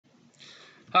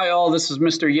Hi all, this is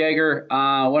Mr. Yeager.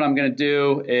 What I'm going to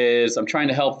do is I'm trying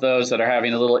to help those that are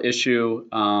having a little issue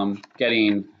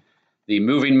getting the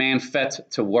moving man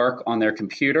FET to work on their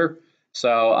computer.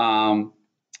 So I'm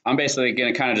basically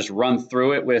going to kind of just run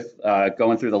through it with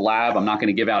going through the lab. I'm not going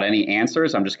to give out any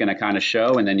answers. I'm just going to kind of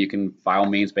show, and then you can by all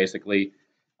means basically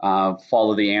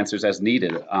follow the answers as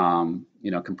needed.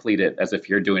 Complete it as if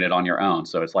you're doing it on your own.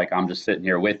 So it's like I'm just sitting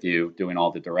here with you doing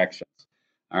all the directions.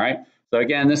 All right. So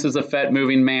again, this is a FET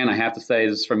moving man. I have to say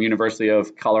this is from University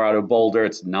of Colorado Boulder.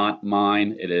 It's not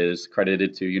mine. It is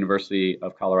credited to University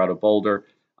of Colorado Boulder.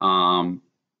 Here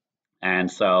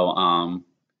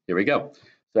we go.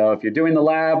 So if you're doing the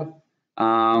lab,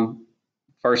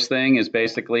 first thing is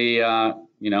basically, you're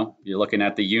looking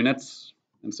at the units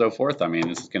and so forth. I mean,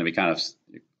 this is going to be kind of,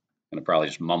 you're going to probably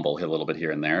just mumble a little bit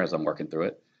here and there as I'm working through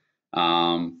it.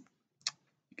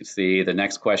 You can see the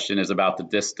next question is about the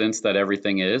distance that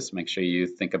everything is. Make sure you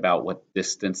think about what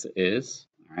distance is.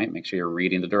 All right, make sure you're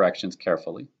reading the directions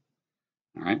carefully.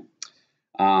 All right.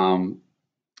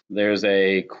 There's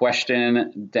a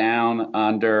question down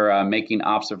under making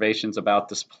observations about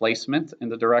displacement in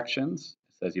the directions.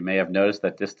 It says you may have noticed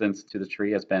that distance to the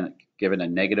tree has been given a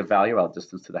negative value, while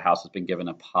distance to the house has been given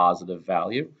a positive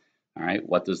value. All right,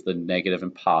 what does the negative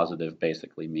and positive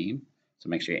basically mean? So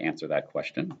make sure you answer that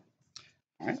question.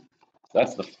 All right, so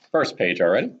that's the first page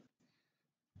already.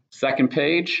 Second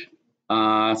page,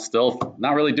 still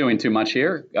not really doing too much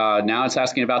here. Now it's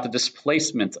asking about the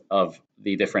displacement of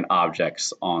the different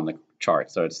objects on the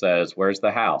chart. So it says, where's the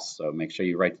house? So make sure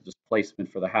you write the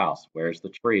displacement for the house. Where's the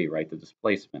tree? Write the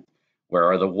displacement.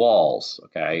 Where are the walls?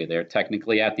 Okay, they're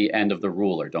technically at the end of the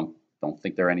ruler. Don't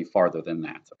think they're any farther than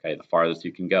that. Okay, the farthest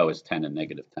you can go is 10 and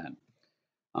negative 10.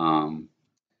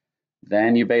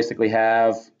 Then you basically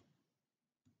have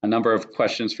a number of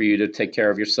questions for you to take care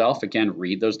of yourself. Again,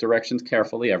 read those directions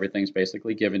carefully. Everything's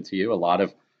basically given to you.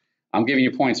 I'm giving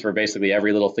you points for basically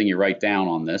every little thing you write down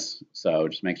on this. So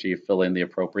just make sure you fill in the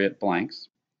appropriate blanks.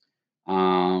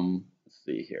 Let's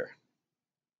see here.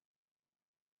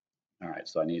 All right,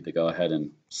 so I need to go ahead and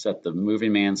set the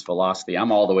moving man's velocity.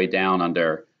 I'm all the way down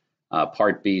under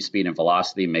part B, speed and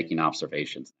velocity, making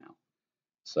observations now.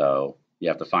 So you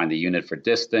have to find the unit for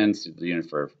distance, the unit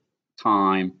for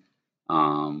time,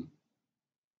 and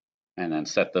then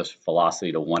set the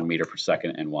velocity to 1 meter per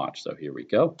second and watch. So here we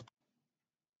go.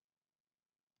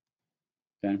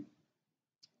 Okay.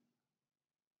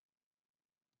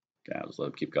 Okay, I'll just let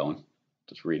it keep going.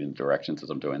 Just reading directions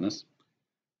as I'm doing this.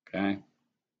 Okay.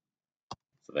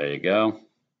 So there you go. I'm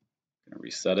gonna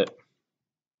reset it.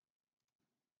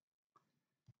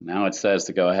 Now it says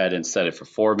to go ahead and set it for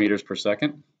 4 meters per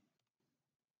second.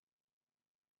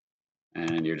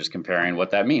 And you're just comparing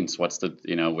what that means. What's the,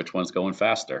 which one's going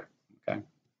faster? Okay.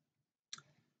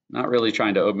 Not really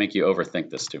trying to make you overthink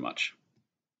this too much.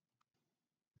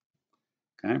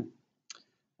 Okay.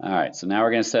 All right, so now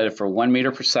we're going to set it for 1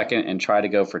 meter per second and try to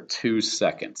go for 2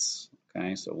 seconds.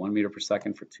 Okay, so 1 meter per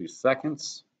second for 2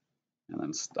 seconds, and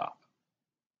then stop.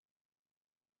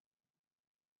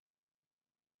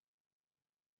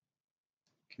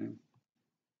 Okay.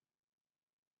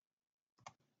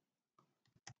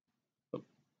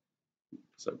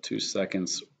 So 2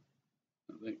 seconds.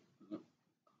 All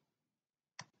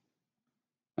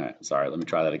right, sorry, let me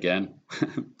try that again.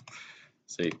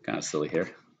 See, kind of silly here.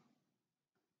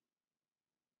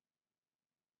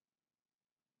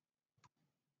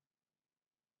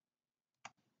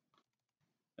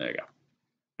 There you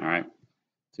go. All right,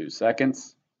 2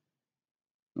 seconds.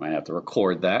 You might have to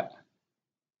record that.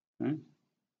 Okay.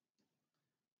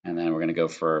 And then we're going to go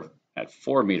for at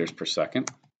 4 meters per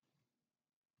second.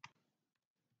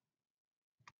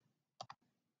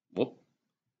 Whoop.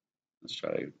 Let's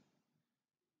try to,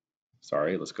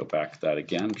 sorry, let's go back to that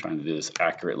again. I'm trying to do this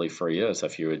accurately for you as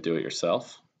if you would do it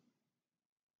yourself.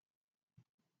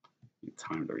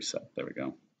 Time to reset. There we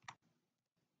go.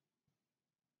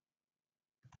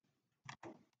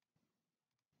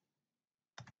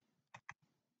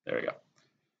 There we go.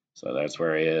 So that's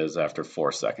where he is after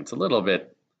 4 seconds. A little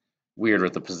bit weird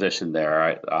with the position there,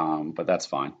 right? But that's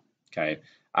fine. Okay.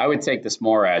 I would take this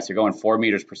more as you're going 4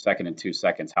 meters per second in 2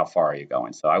 seconds. How far are you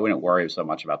going? So I wouldn't worry so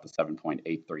much about the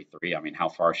 7.833. I mean, how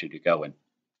far should you go in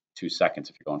 2 seconds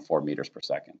if you're going 4 meters per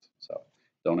second? So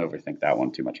don't overthink that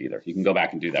one too much either. You can go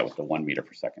back and do that with the 1 meter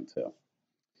per second too.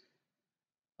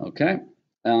 Okay.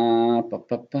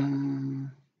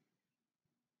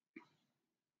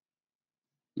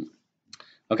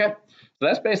 Okay, so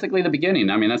that's basically the beginning.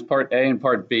 I mean, that's part A and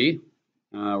part B.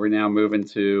 We're now moving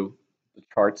to the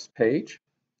charts page.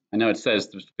 I know it says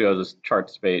to go to this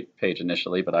charts page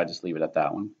initially, but I just leave it at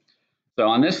that one. So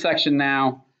on this section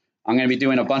now, I'm going to be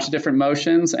doing a bunch of different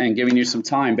motions and giving you some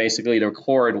time basically to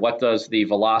record what does the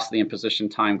velocity and position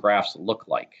time graphs look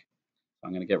like.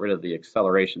 I'm going to get rid of the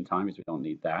acceleration time because we don't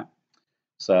need that.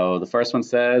 So the first one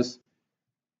says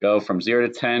go from 0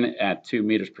 to 10 at 2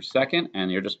 meters per second,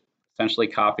 and you're just essentially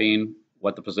copying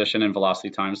what the position and velocity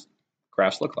times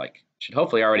graphs look like. You should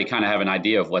hopefully already kind of have an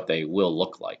idea of what they will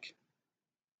look like.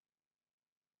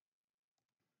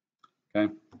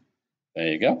 Okay, there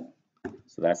you go.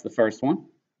 So that's the first one.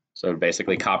 So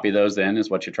basically copy those in is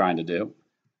what you're trying to do.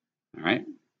 All right,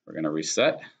 we're going to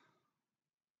reset.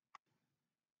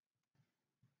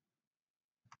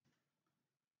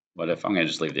 What if I'm going to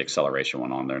just leave the acceleration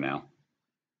one on there now?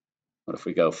 What if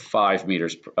we go 5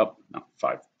 meters per, oh, no,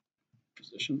 5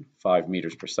 position, 5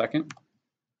 meters per second.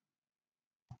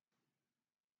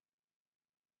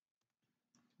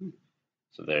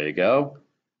 So there you go.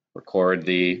 Record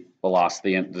the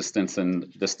velocity and distance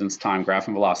time graph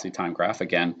and velocity time graph.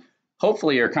 Again,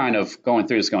 hopefully you're kind of going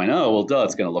through this going, oh, well, duh,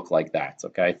 it's going to look like that.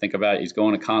 Okay, think about it. He's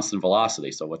going to constant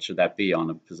velocity. So what should that be on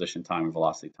the position time and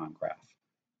velocity time graph?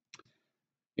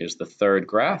 Here's the third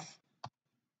graph.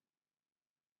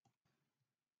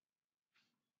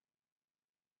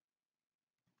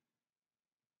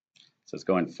 So it's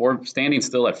going standing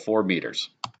still at 4 meters.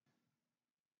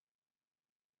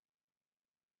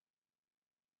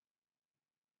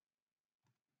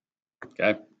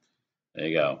 Okay, there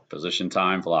you go. Position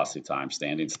time, velocity time,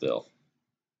 standing still.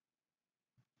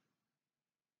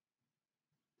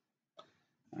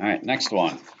 All right, next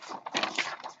one.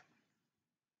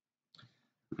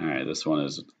 All right, this one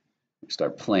is,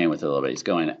 start playing with it a little bit. He's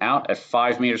going out at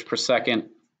 5 meters per second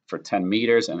for 10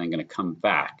 meters and then going to come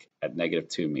back at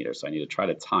 -2 meters. So I need to try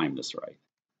to time this right.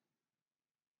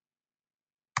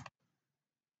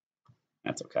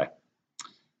 That's okay.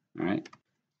 All right.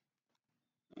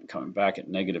 And coming back at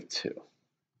 -2.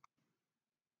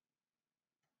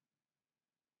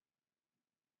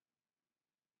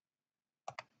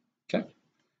 Okay,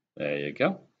 there you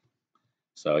go.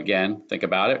 So again, think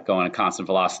about it, going a constant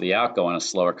velocity out, going a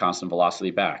slower constant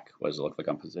velocity back. What does it look like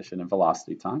on position and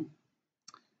velocity time?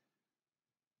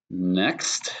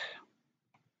 Next.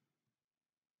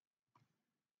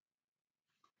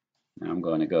 Now I'm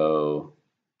going to go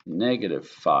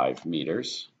 -5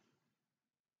 meters.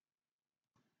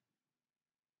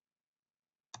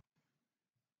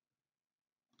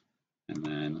 And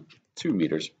then 2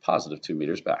 meters, +2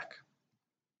 meters back.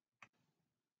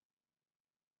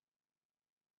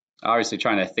 Obviously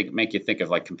trying to make you think of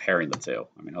like comparing the two.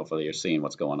 I mean, hopefully you're seeing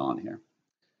what's going on here.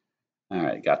 All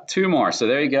right, got 2 more. So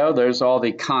there you go. There's all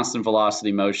the constant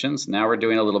velocity motions. Now we're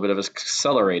doing a little bit of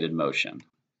accelerated motion.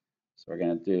 So we're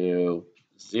going to do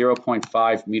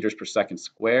 0.5 meters per second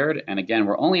squared. And again,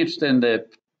 we're only interested in the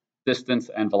distance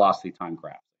and velocity time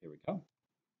graph. Here we go.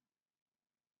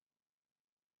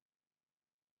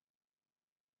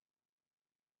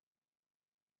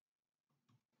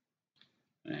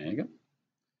 There you go.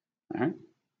 All right.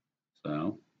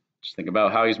 So just think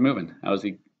about how he's moving. How is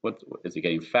he? What is he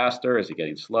getting faster? Is he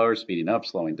getting slower? Speeding up?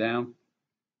 Slowing down?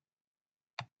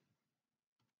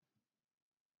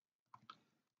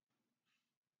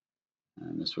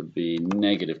 And this would be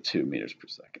 -2 meters per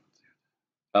second.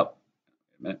 Oh,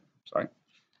 wait a minute. Sorry.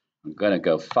 I'm going to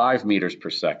go 5 meters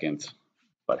per second,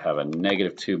 but have a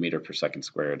 -2 meter per second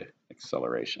squared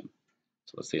acceleration.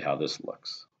 So let's see how this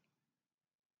looks.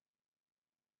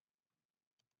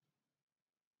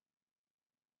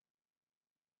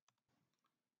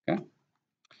 Okay.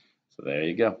 So there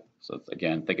you go. So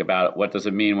again, think about it. What does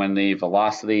it mean when the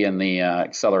velocity and the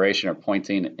acceleration are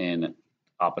pointing in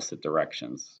opposite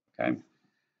directions? Okay.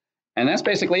 And that's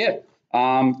basically it.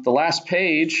 The last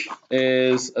page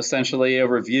is essentially a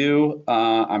review.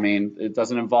 I mean, it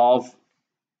doesn't involve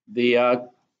the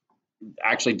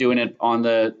actually doing it on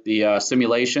the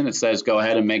simulation. It says go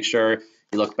ahead and make sure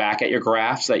you look back at your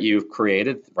graphs that you've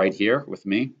created right here with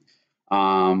me.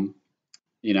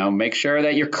 You know, make sure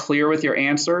that you're clear with your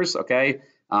answers, okay?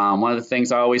 One of the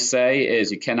things I always say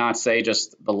is you cannot say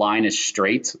just the line is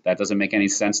straight. That doesn't make any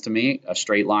sense to me. A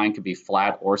straight line could be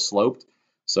flat or sloped.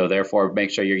 So therefore,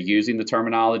 make sure you're using the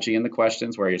terminology in the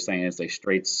questions where you're saying it's a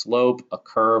straight slope, a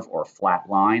curve, or a flat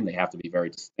line. They have to be very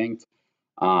distinct.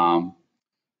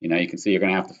 You know, you can see you're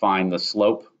going to have to find the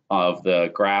slope of the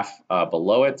graph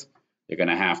below it. You're going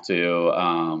to have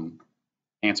to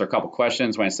answer a couple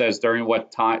questions. When it says during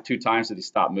what time, 2 times did he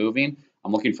stop moving,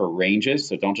 I'm looking for ranges.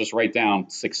 So don't just write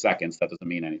down 6 seconds. That doesn't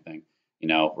mean anything. You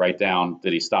know, write down,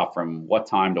 did he stop from what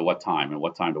time to what time and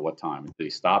what time to what time? Did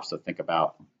he stop? So think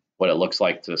about what it looks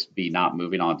like to be not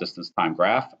moving on a distance time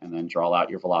graph, and then draw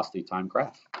out your velocity time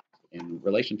graph in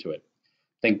relation to it.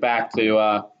 Think back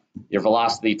to your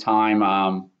velocity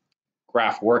time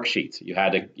graph worksheet. You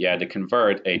had to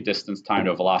convert a distance time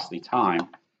to a velocity time.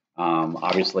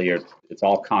 Obviously, it's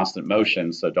all constant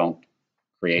motion, so don't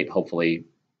create hopefully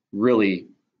really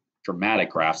dramatic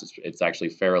graphs. It's actually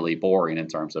fairly boring in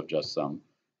terms of just some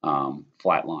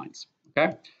flat lines.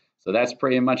 Okay, so that's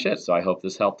pretty much it. So I hope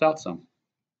this helped out some.